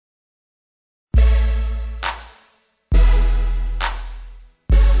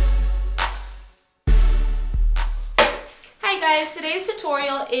guys, today's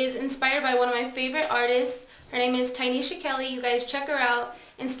tutorial is inspired by one of my favorite artists. Her name is Tynisha Keli. You guys check her out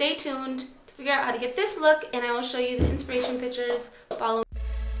and stay tuned to figure out how to get this look, and I will show you the inspiration pictures. Follow.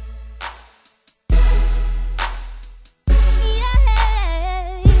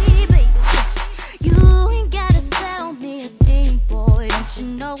 You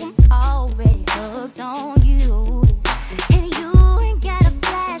know I'm already hooked on you, and you ain't gotta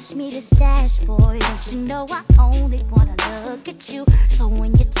flash me the stash, boy. Don't you know I only wanna look at you? So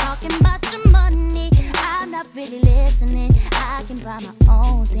when you're talking about your money, I'm not really listening. I can buy my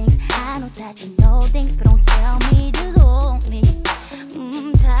own things. I know that you know things, but don't tell me, just hold me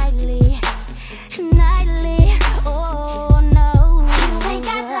tightly, nightly.